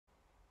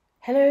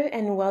Hello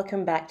and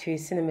welcome back to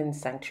Cinnamon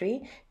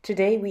Sanctuary.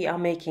 Today we are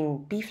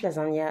making beef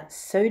lasagna,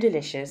 so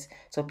delicious,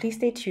 so please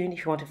stay tuned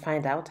if you want to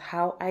find out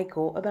how I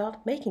go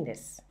about making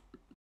this.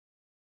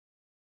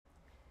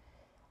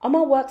 On my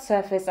work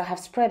surface I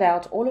have spread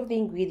out all of the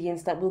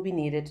ingredients that will be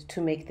needed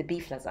to make the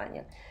beef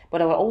lasagna,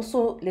 but I will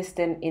also list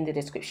them in the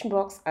description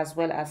box as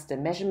well as the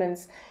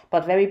measurements.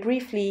 But very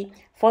briefly,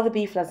 for the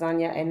beef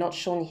lasagna and not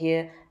shown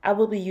here, I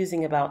will be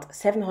using about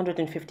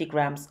 750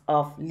 grams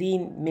of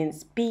lean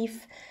minced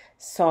beef,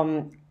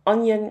 some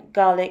onion,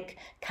 garlic,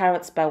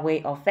 carrots by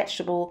way of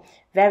vegetable,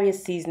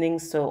 various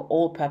seasonings, so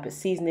all-purpose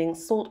seasoning,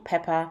 salt,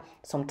 pepper,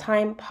 some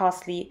thyme,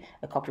 parsley,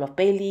 a couple of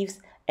bay leaves,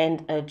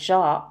 and a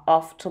jar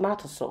of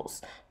tomato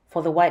sauce.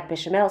 For the white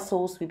bechamel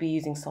sauce, we'll be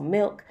using some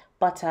milk,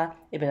 butter,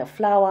 a bit of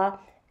flour,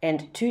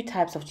 and 2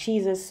 types of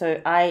cheeses, so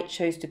I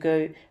chose to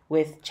go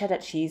with cheddar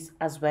cheese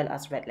as well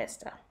as red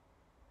Leicester.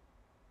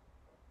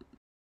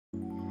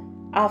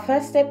 Our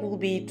first step will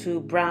be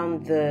to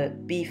brown the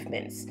beef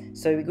mince.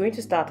 So we're going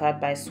to start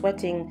out by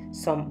sweating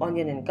some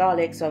onion and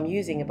garlic. So I'm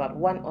using about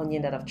 1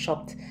 onion that I've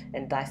chopped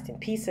and diced in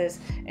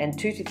pieces and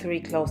 2 to 3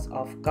 cloves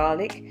of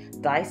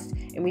garlic diced.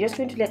 And we're just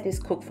going to let this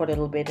cook for a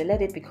little bit and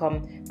let it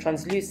become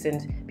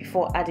translucent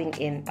before adding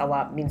in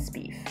our minced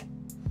beef.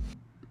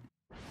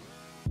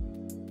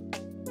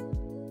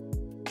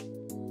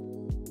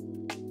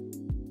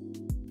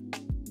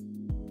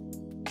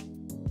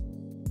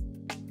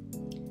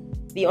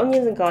 The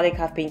onions and garlic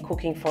have been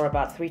cooking for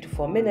about 3 to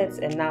 4 minutes,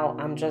 and now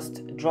I'm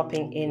just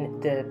dropping in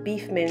the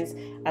beef mince.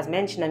 As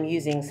mentioned, I'm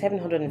using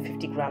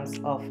 750 grams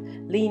of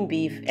lean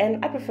beef,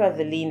 and I prefer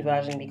the lean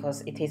version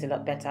because it tastes a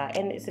lot better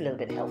and it's a little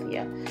bit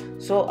healthier.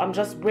 So I'm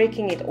just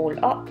breaking it all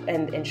up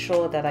and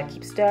ensure that I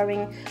keep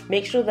stirring.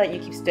 Make sure that you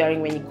keep stirring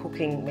when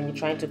you're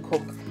trying to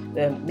cook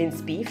the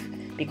minced beef,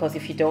 because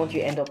if you don't,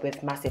 you end up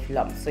with massive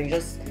lumps. So you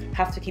just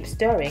have to keep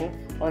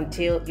stirring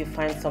until you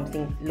find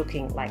something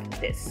looking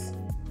like this.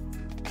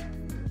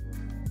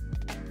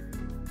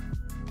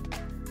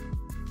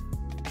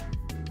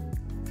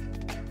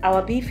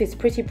 Our beef is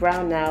pretty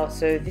brown now,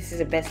 so this is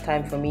the best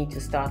time for me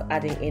to start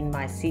adding in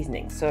my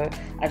seasoning. So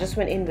I just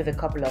went in with a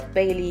couple of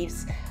bay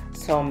leaves,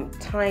 some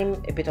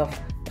thyme, a bit of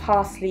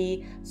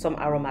parsley, some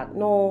Aromat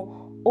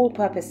Knorr,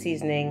 all-purpose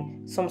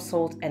seasoning, some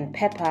salt and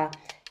pepper,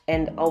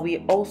 and I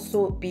will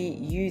also be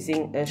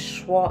using a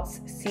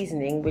Schwartz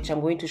seasoning, which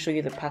I'm going to show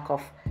you the pack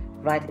of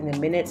right in a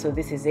minute. So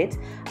this is it.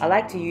 I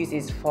like to use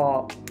this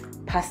for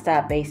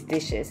pasta-based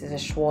dishes. It's a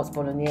Schwartz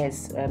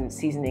Bolognese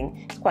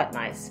seasoning. It's quite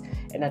nice.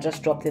 And I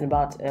just dropped in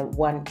about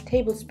 1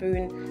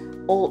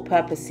 tablespoon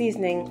all-purpose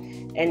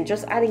seasoning and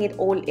just adding it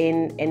all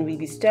in, and we'll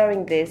be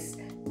stirring this.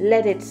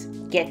 Let it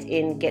get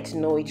to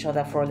know each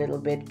other for a little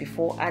bit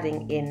before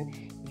adding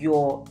in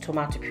your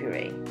tomato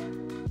puree.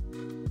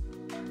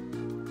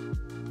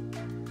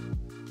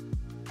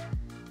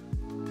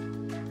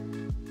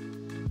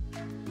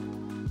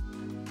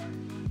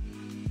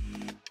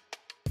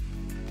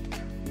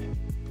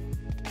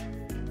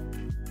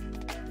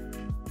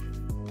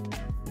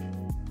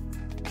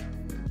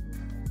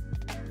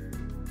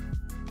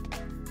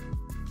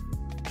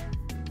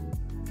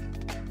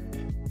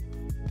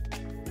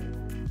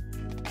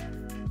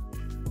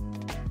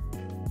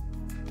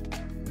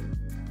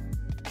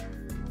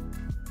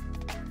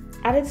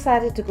 I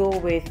decided to go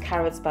with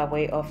carrots by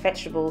way of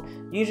vegetable.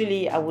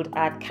 Usually I would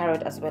add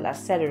carrot as well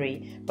as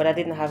celery, but I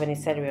didn't have any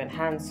celery on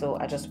hand, so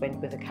I just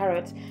went with the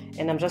carrot,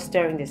 and I'm just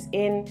stirring this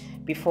in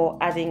before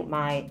adding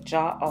my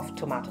jar of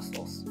tomato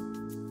sauce.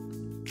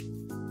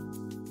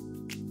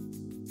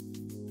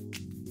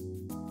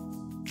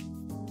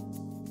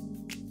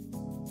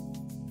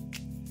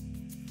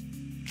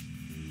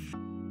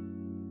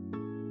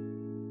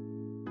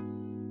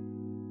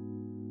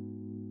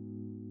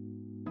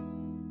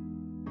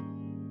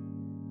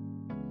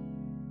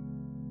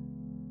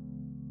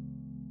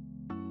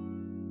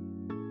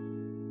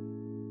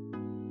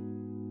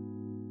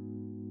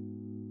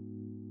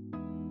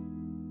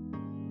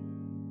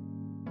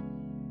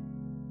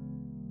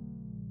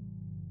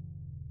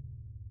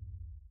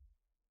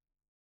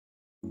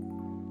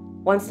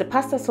 Once the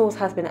pasta sauce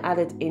has been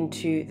added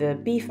into the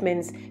beef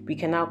mince, we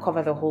can now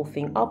cover the whole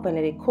thing up and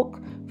let it cook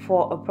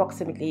for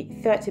approximately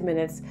 30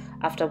 minutes,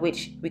 after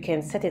which we can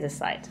set it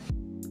aside.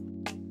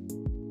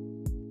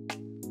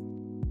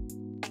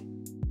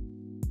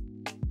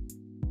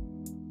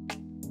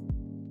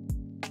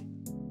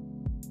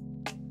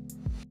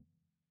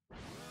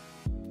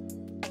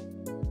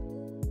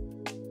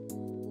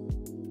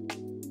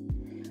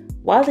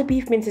 While the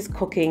beef mince is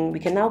cooking, we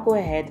can now go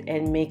ahead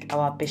and make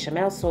our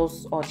bechamel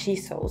sauce or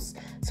cheese sauce.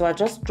 So I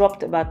just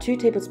dropped about 2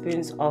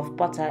 tablespoons of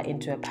butter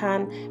into a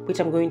pan, which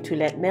I'm going to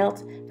let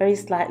melt very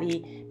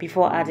slightly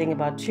before adding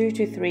about 2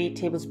 to 3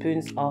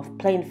 tablespoons of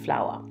plain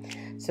flour.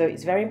 So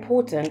it's very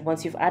important,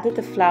 once you've added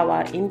the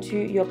flour into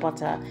your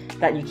butter,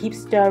 that you keep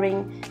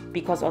stirring,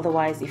 because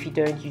otherwise if you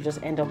don't, you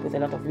just end up with a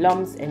lot of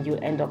lumps and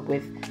you'll end up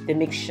with the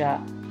mixture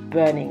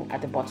burning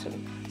at the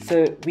bottom.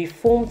 So we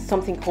formed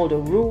something called a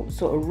roux.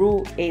 So a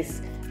roux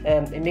is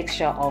a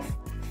mixture of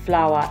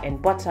flour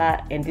and butter,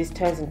 and this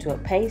turns into a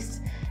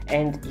paste.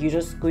 and you're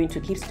just going to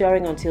keep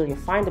stirring until you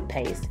find the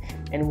paste.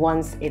 And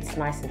once it's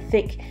nice and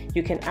thick,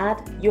 you can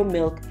add your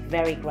milk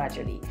very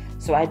gradually.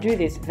 So I do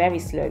this very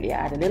slowly. I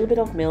add a little bit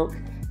of milk,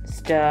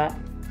 stir,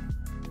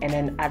 and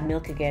then add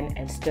milk again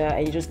and stir,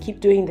 and you just keep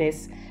doing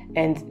this,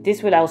 and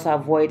this will also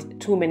avoid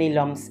too many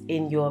lumps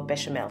in your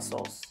bechamel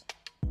sauce.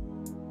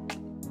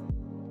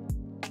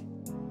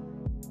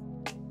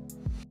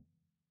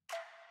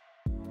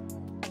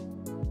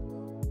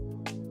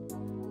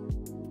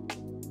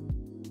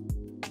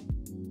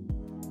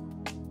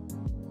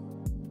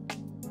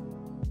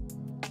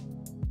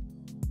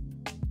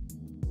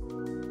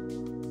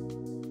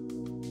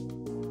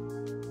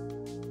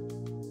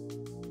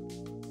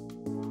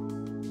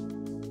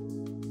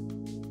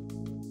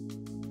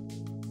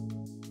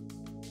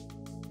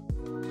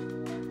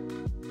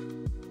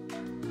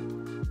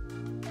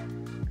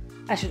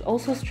 I should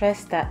also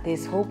stress that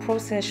this whole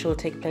process should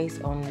take place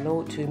on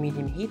low to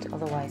medium heat,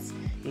 otherwise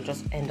you'll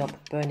just end up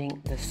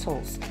burning the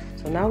sauce.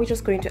 So now we're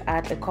just going to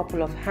add a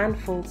couple of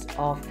handfuls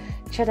of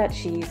cheddar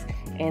cheese,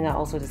 and I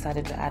also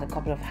decided to add a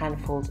couple of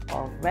handfuls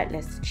of red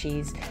Leicester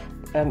cheese.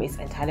 It's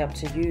entirely up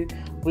to you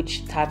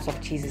which types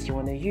of cheeses you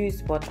want to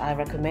use, but I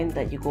recommend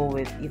that you go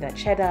with either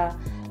cheddar,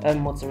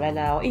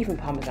 mozzarella, or even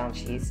Parmesan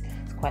cheese.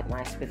 It's quite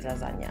nice with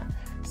lasagna.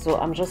 So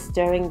I'm just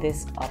stirring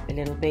this up a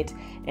little bit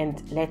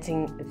and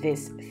letting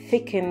this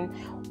thicken.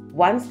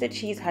 Once the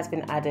cheese has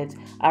been added,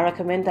 I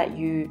recommend that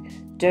you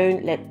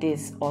don't let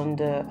this on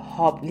the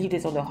hob, leave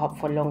this on the hob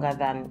for longer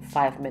than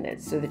 5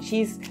 minutes. So the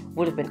cheese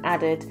would have been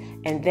added,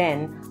 and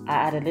then I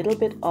add a little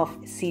bit of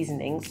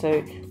seasoning.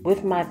 So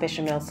with my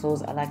bechamel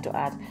sauce, I like to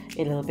add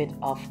a little bit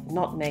of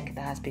nutmeg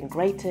that has been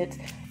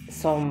grated,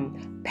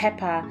 some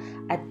pepper.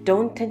 I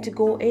don't tend to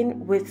go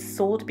in with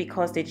salt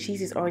because the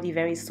cheese is already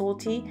very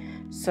salty,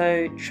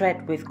 so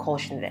tread with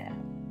caution there.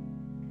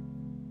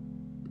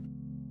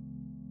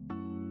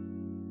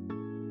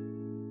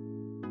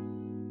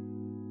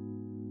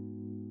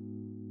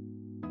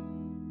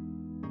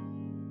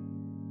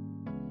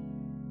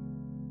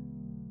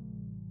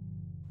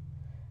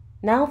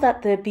 Now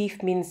that the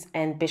beef mince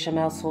and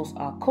bechamel sauce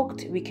are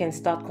cooked, we can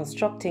start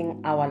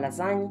constructing our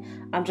lasagne.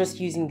 I'm just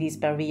using these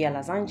Barilla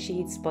lasagne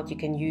sheets, but you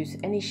can use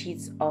any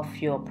sheets of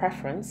your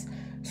preference.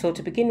 So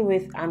to begin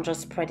with, I'm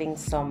just spreading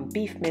some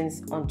beef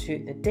mince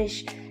onto the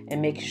dish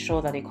and making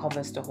sure that it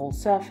covers the whole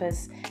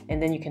surface.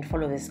 And then you can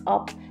follow this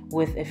up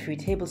with a few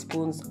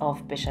tablespoons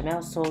of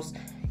bechamel sauce.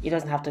 It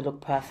doesn't have to look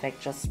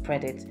perfect, just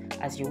spread it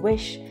as you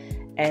wish.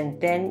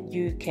 And then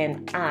you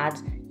can add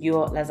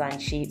your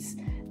lasagne sheets,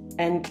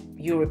 and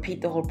you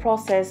repeat the whole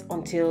process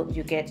until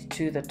you get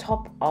to the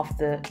top of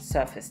the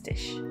surface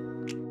dish.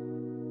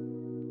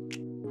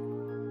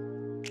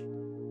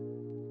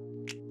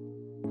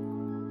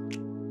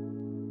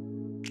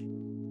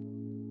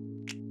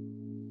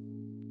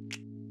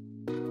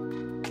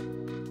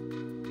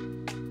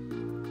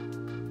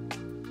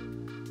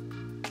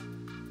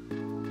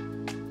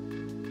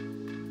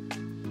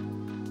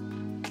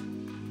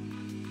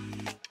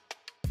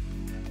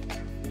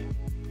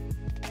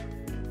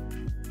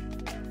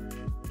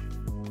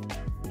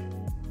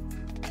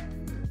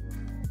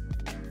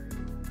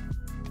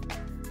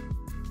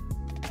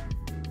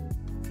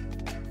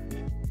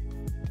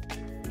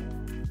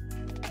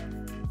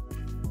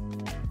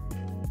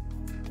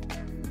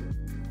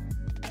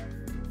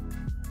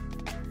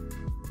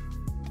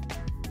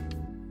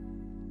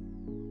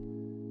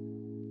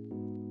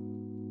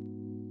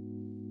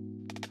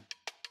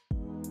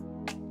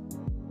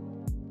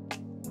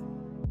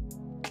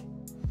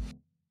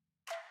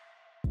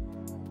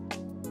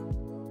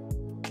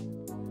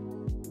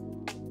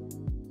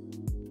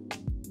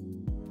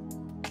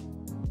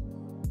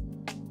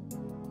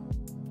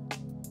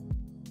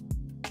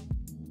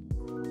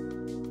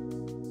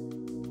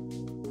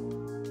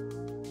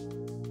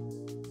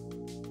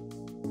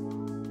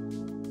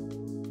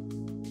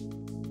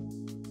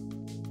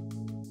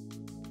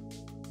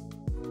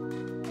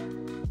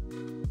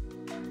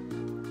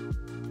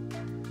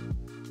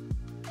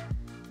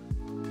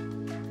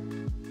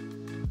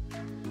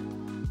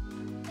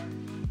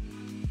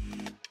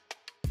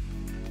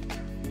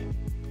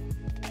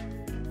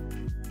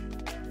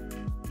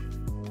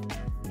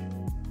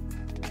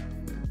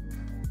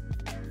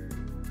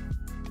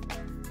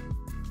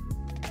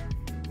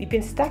 We've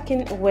been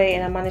stacking away,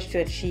 and I managed to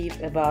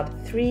achieve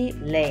about 3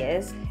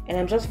 layers, and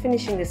I'm just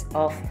finishing this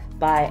off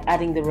by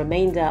adding the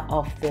remainder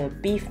of the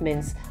beef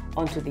mince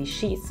onto these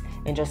sheets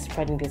and just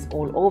spreading this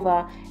all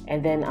over.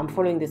 And then I'm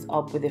following this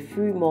up with a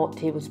few more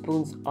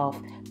tablespoons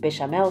of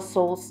bechamel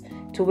sauce,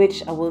 to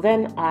which I will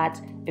then add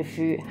a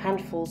few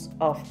handfuls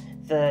of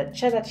the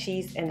cheddar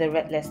cheese and the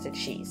red Leicester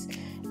cheese.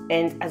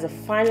 And as a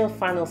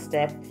final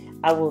step,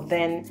 I will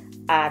then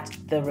add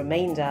the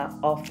remainder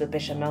of the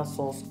bechamel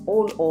sauce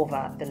all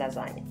over the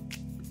lasagna.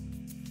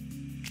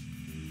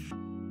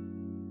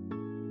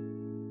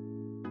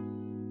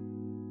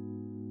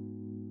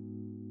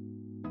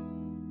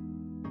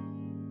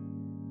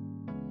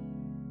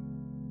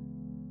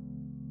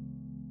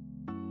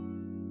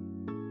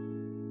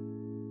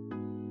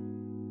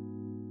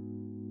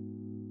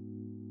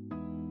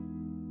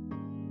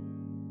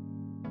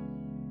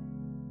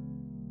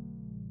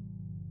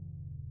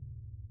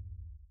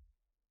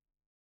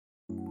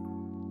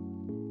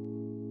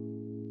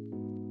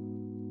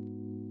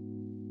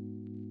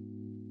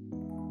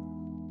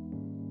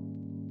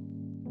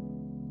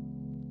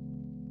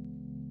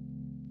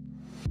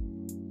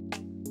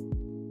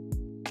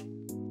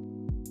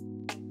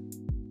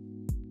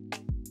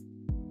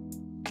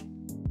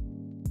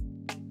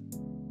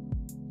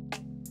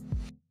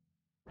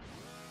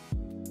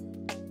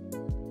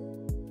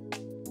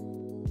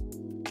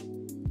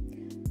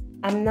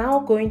 I'm now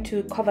going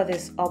to cover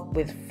this up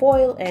with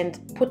foil and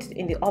put it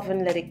in the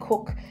oven, let it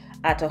cook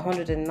at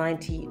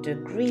 190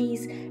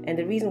 degrees. And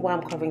the reason why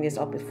I'm covering this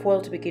up with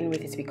foil to begin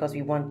with is because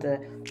we want the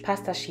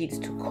pasta sheets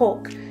to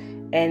cook,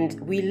 and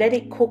we let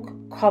it cook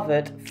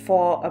covered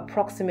for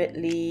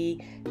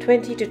approximately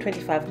 20 to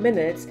 25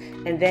 minutes,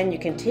 and then you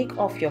can take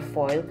off your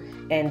foil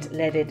and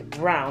let it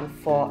brown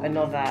for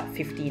another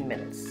 15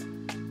 minutes.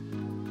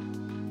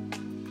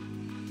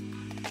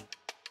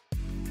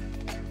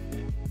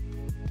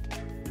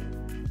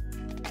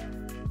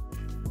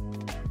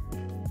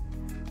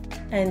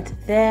 And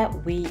there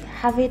we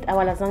have it.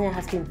 Our lasagna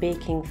has been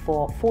baking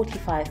for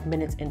 45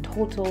 minutes in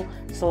total.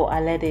 So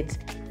I let it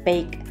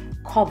bake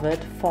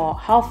covered for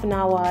half an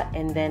hour,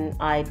 and then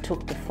I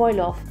took the foil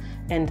off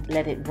and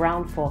let it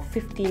brown for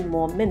 15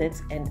 more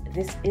minutes, and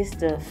this is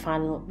the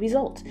final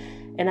result.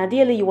 And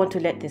ideally you want to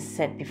let this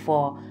set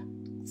before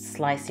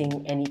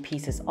slicing any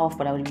pieces off,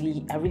 but I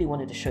really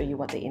wanted to show you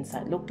what the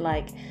inside looked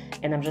like,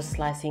 and I'm just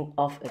slicing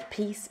off a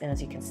piece, and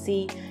as you can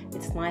see,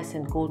 it's nice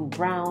and golden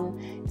brown.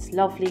 It's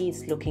lovely,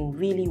 it's looking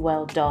really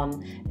well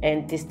done,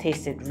 and this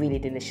tasted really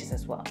delicious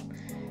as well.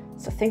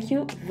 So thank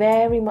you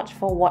very much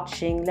for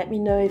watching. Let me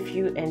know if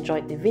you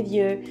enjoyed the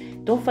video.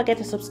 Don't forget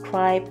to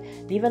subscribe,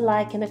 leave a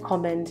like and a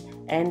comment,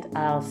 and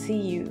I'll see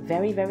you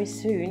very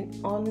soon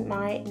on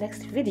my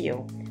next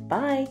video.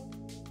 Bye.